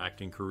daughter's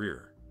acting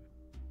career.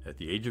 At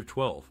the age of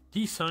 12,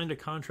 Dee signed a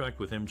contract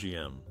with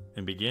MGM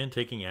and began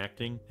taking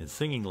acting and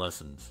singing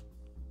lessons.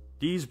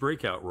 Dee's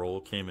breakout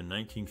role came in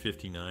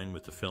 1959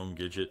 with the film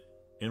Gidget,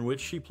 in which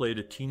she played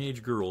a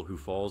teenage girl who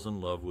falls in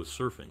love with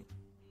surfing.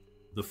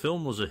 The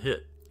film was a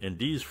hit, and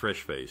Dee's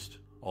fresh-faced,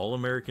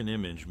 all-American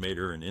image made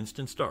her an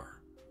instant star.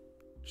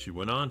 She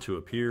went on to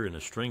appear in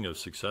a string of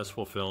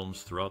successful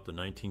films throughout the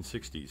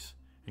 1960s,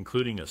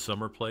 including A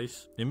Summer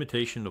Place,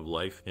 Imitation of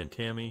Life, and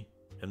Tammy,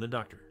 and The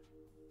Doctor.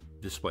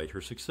 Despite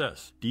her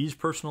success, Dee's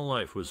personal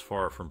life was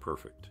far from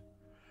perfect.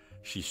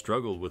 She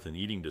struggled with an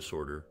eating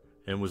disorder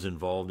and was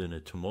involved in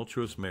a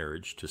tumultuous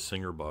marriage to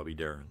singer Bobby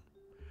Darin.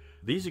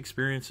 These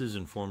experiences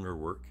informed her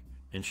work,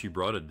 and she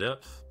brought a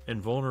depth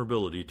and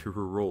vulnerability to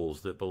her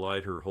roles that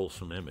belied her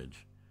wholesome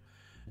image.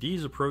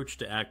 Dee's approach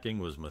to acting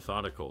was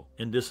methodical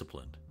and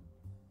disciplined.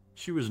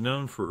 She was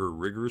known for her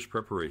rigorous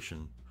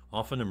preparation,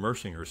 often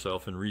immersing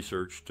herself in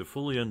research to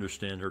fully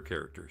understand her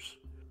characters.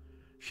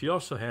 She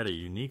also had a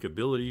unique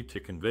ability to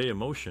convey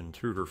emotion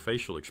through her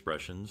facial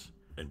expressions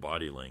and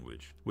body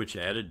language, which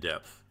added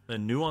depth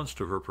and nuance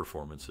to her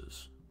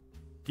performances.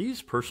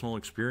 Dee's personal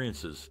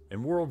experiences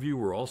and worldview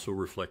were also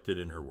reflected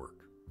in her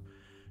work.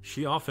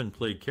 She often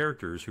played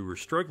characters who were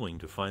struggling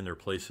to find their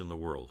place in the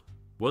world.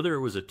 Whether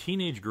it was a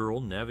teenage girl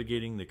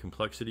navigating the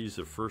complexities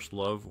of first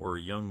love or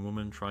a young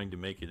woman trying to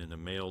make it in a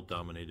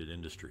male-dominated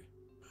industry.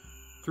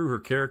 Through her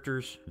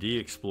characters, Dee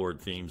explored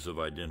themes of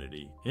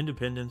identity,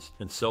 independence,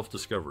 and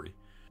self-discovery.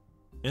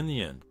 In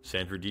the end,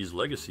 Sandra Dee's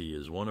legacy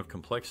is one of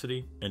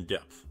complexity and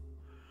depth.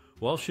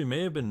 While she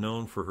may have been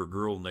known for her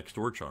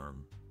girl-next-door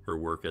charm, her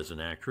work as an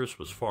actress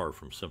was far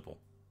from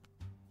simple.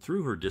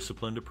 Through her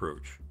disciplined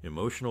approach,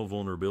 emotional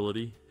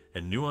vulnerability,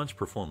 and nuanced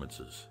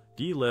performances,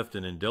 Dee left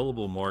an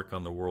indelible mark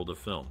on the world of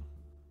film.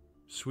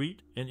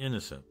 Sweet and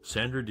innocent,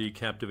 Sandra Dee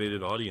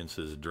captivated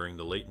audiences during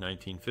the late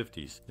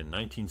 1950s and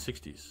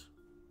 1960s.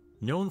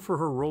 Known for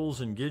her roles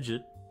in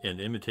Gidget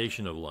and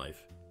Imitation of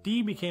Life,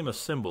 Dee became a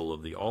symbol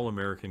of the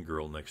all-American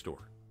girl next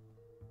door.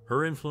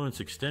 Her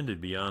influence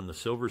extended beyond the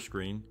silver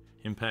screen,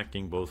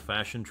 impacting both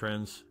fashion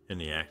trends and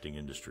the acting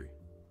industry.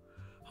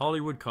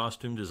 Hollywood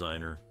costume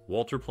designer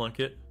Walter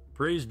Plunkett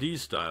praised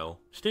Dee's style,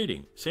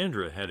 stating,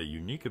 "Sandra had a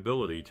unique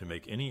ability to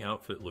make any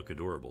outfit look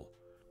adorable."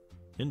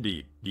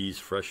 Indeed, Dee's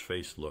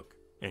fresh-faced look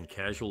and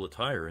casual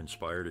attire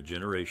inspired a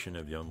generation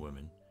of young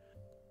women.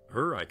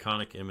 Her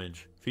iconic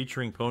image,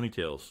 featuring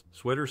ponytails,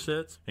 sweater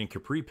sets, and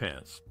capri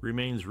pants,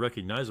 remains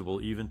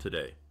recognizable even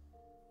today.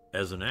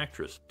 As an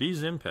actress,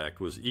 Dee's impact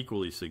was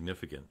equally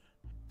significant.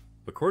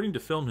 According to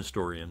film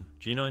historian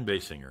G9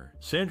 Basinger,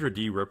 Sandra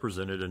Dee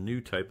represented a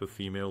new type of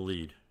female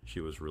lead.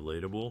 She was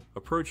relatable,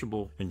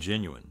 approachable, and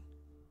genuine.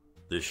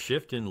 This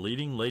shift in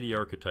leading lady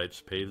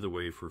archetypes paved the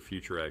way for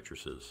future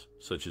actresses,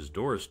 such as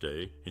Doris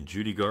Day and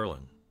Judy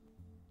Garland.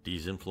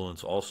 Dee's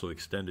influence also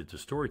extended to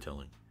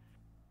storytelling.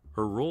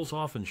 Her roles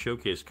often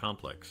showcased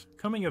complex,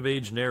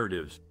 coming-of-age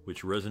narratives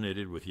which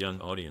resonated with young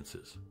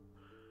audiences.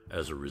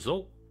 As a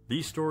result,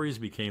 these stories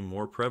became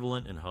more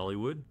prevalent in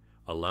Hollywood,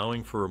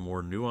 allowing for a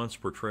more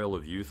nuanced portrayal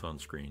of youth on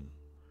screen.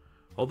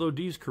 Although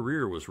Dee's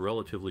career was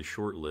relatively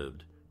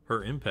short-lived,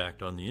 her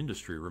impact on the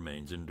industry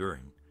remains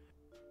enduring.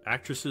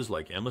 Actresses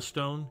like Emma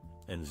Stone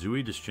and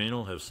Zooey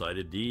Deschanel have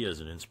cited Dee as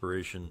an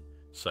inspiration,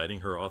 citing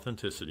her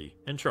authenticity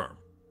and charm.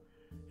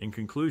 In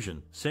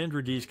conclusion,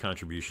 Sandra Dee's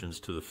contributions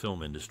to the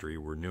film industry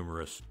were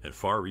numerous and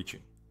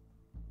far-reaching.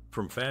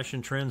 From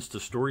fashion trends to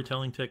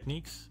storytelling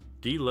techniques,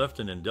 Dee left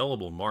an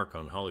indelible mark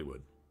on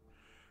Hollywood.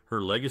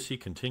 Her legacy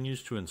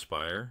continues to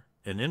inspire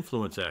and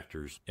influence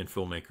actors and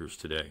filmmakers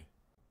today.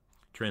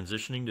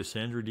 Transitioning to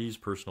Sandra Dee's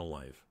personal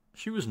life,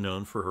 she was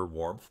known for her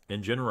warmth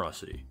and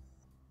generosity.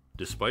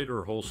 Despite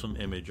her wholesome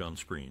image on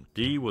screen,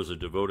 Dee was a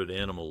devoted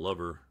animal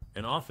lover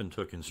and often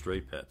took in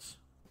stray pets.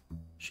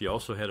 She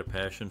also had a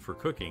passion for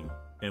cooking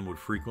and would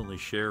frequently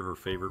share her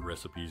favorite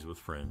recipes with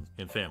friends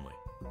and family.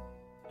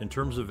 In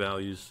terms of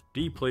values,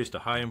 Dee placed a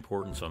high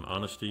importance on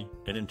honesty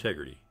and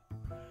integrity.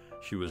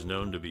 She was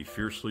known to be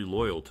fiercely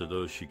loyal to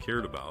those she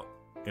cared about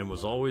and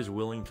was always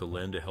willing to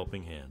lend a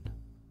helping hand.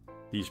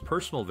 These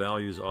personal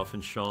values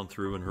often shone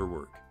through in her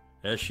work,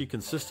 as she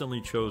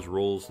consistently chose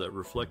roles that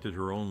reflected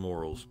her own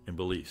morals and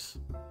beliefs.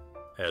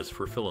 As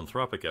for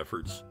philanthropic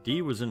efforts,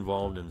 Dee was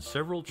involved in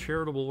several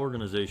charitable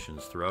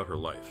organizations throughout her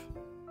life.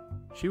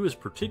 She was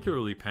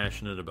particularly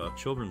passionate about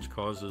children's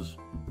causes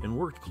and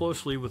worked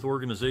closely with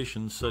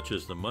organizations such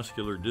as the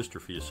Muscular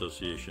Dystrophy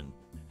Association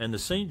and the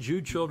St.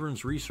 Jude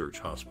Children's Research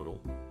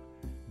Hospital.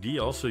 Dee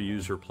also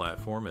used her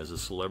platform as a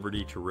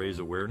celebrity to raise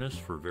awareness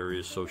for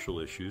various social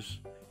issues,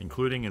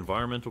 including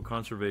environmental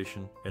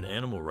conservation and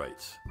animal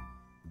rights.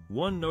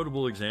 One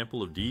notable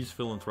example of Dee's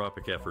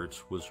philanthropic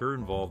efforts was her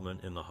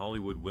involvement in the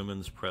Hollywood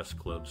Women's Press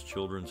Club's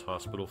Children's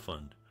Hospital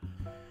Fund.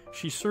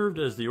 She served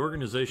as the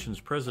organization's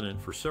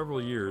president for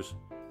several years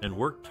and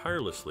worked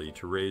tirelessly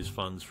to raise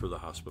funds for the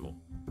hospital.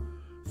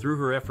 Through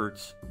her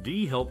efforts,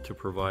 Dee helped to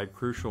provide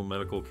crucial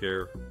medical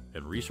care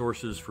and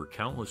resources for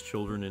countless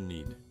children in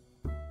need.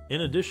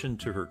 In addition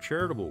to her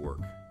charitable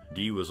work,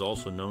 Dee was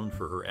also known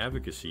for her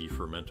advocacy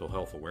for mental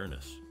health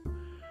awareness.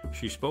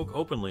 She spoke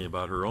openly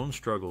about her own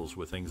struggles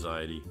with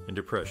anxiety and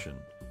depression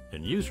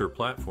and used her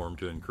platform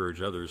to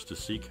encourage others to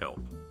seek help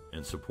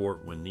and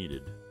support when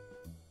needed.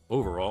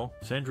 Overall,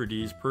 Sandra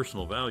Dee's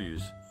personal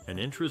values and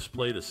interests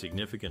played a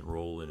significant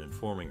role in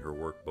informing her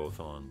work both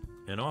on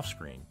and off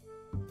screen.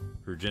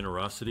 Her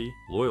generosity,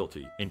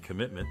 loyalty, and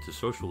commitment to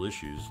social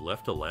issues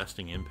left a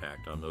lasting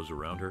impact on those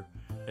around her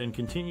and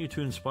continue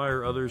to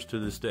inspire others to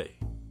this day.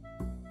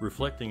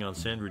 Reflecting on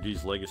Sandra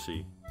Dee's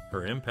legacy,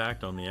 her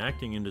impact on the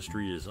acting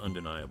industry is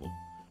undeniable.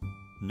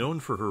 Known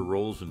for her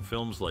roles in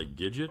films like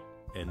Gidget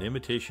and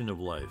Imitation of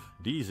Life,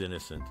 Dee's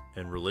innocent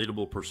and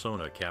relatable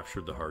persona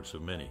captured the hearts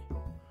of many.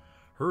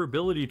 Her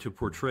ability to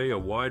portray a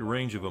wide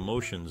range of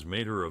emotions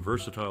made her a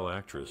versatile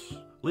actress,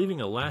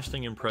 leaving a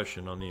lasting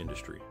impression on the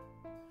industry.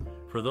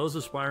 For those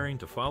aspiring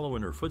to follow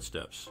in her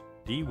footsteps,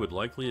 Dee would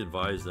likely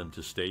advise them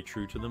to stay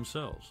true to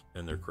themselves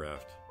and their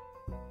craft.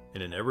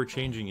 In an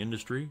ever-changing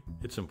industry,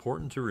 it's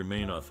important to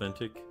remain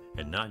authentic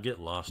and not get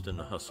lost in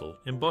the hustle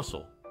and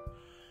bustle.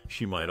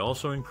 She might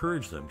also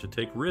encourage them to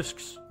take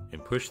risks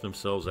and push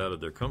themselves out of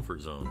their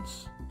comfort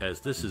zones, as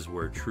this is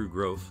where true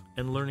growth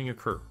and learning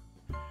occur.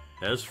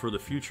 As for the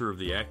future of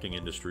the acting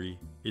industry,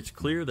 it's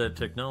clear that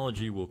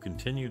technology will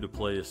continue to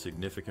play a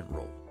significant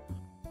role.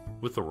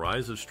 With the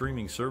rise of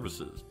streaming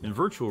services and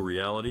virtual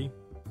reality,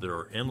 there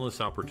are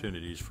endless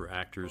opportunities for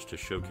actors to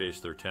showcase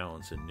their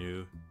talents in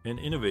new and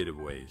innovative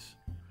ways.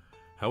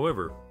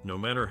 However, no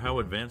matter how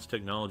advanced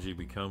technology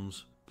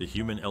becomes, the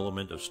human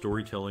element of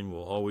storytelling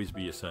will always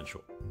be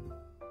essential.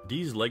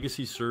 Dee's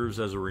legacy serves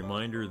as a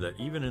reminder that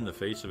even in the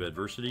face of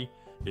adversity,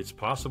 it's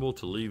possible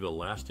to leave a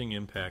lasting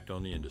impact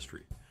on the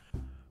industry.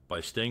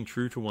 By staying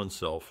true to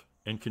oneself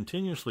and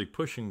continuously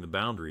pushing the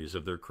boundaries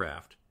of their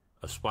craft,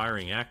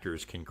 aspiring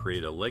actors can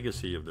create a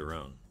legacy of their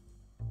own.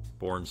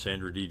 Born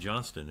Sandra Dee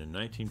Johnston in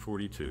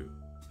 1942,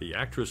 the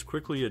actress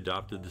quickly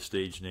adopted the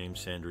stage name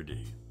Sandra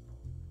Dee.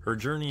 Her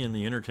journey in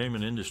the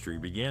entertainment industry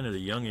began at a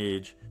young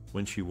age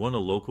when she won a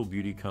local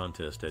beauty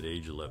contest at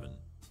age 11.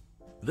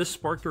 This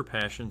sparked her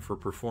passion for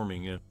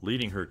performing,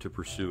 leading her to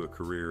pursue a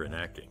career in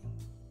acting.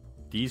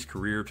 Dee's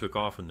career took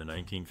off in the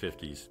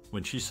 1950s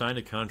when she signed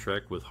a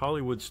contract with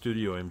Hollywood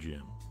studio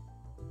MGM.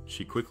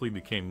 She quickly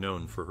became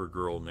known for her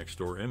girl next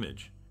door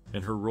image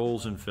and her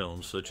roles in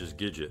films such as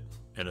Gidget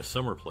and A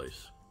Summer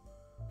Place.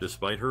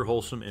 Despite her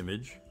wholesome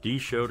image, Dee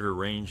showed her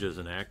range as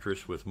an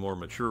actress with more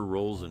mature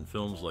roles in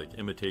films like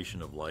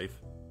Imitation of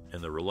Life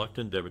and The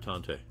Reluctant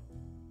Debutante.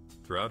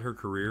 Throughout her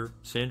career,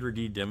 Sandra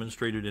Dee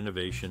demonstrated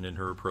innovation in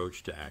her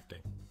approach to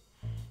acting.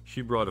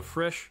 She brought a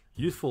fresh,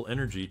 youthful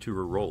energy to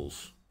her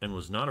roles and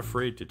was not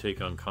afraid to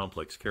take on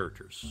complex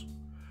characters.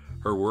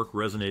 Her work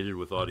resonated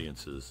with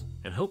audiences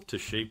and helped to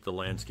shape the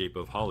landscape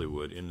of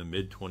Hollywood in the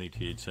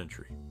mid-20th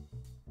century.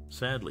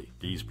 Sadly,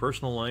 Dee's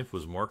personal life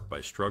was marked by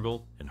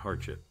struggle and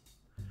hardship.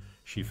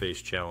 She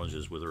faced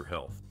challenges with her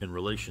health and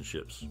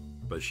relationships,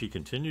 but she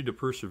continued to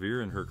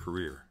persevere in her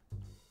career.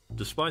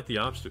 Despite the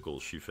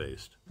obstacles she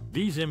faced,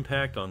 Dee's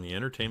impact on the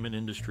entertainment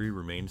industry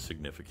remained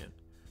significant.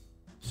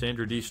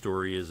 Sandra Dee's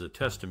story is a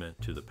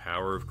testament to the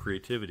power of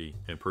creativity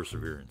and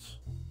perseverance.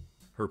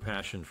 Her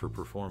passion for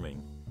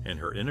performing and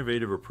her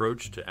innovative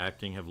approach to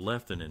acting have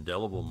left an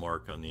indelible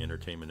mark on the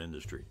entertainment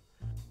industry.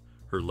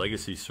 Her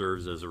legacy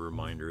serves as a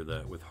reminder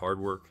that with hard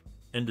work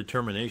and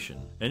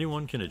determination,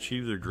 anyone can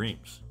achieve their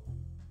dreams.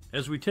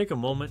 As we take a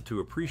moment to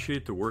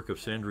appreciate the work of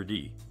Sandra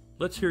Dee,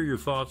 let's hear your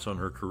thoughts on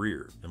her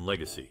career and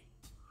legacy.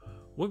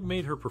 What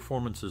made her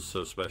performances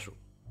so special?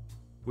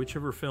 Which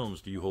of her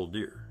films do you hold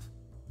dear?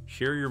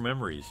 Share your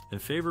memories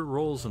and favorite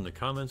roles in the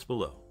comments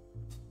below.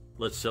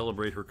 Let's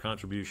celebrate her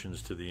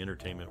contributions to the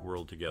entertainment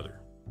world together.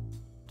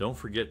 Don't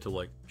forget to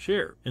like,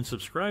 share, and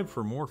subscribe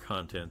for more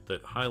content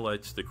that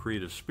highlights the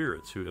creative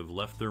spirits who have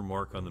left their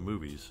mark on the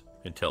movies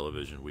and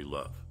television we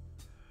love.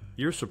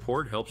 Your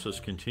support helps us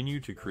continue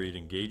to create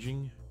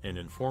engaging and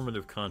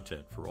informative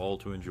content for all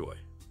to enjoy.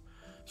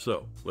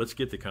 So, let's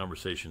get the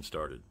conversation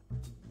started.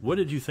 What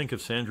did you think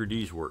of Sandra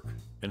Dee's work,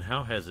 and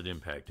how has it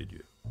impacted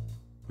you?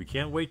 We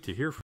can't wait to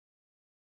hear from you.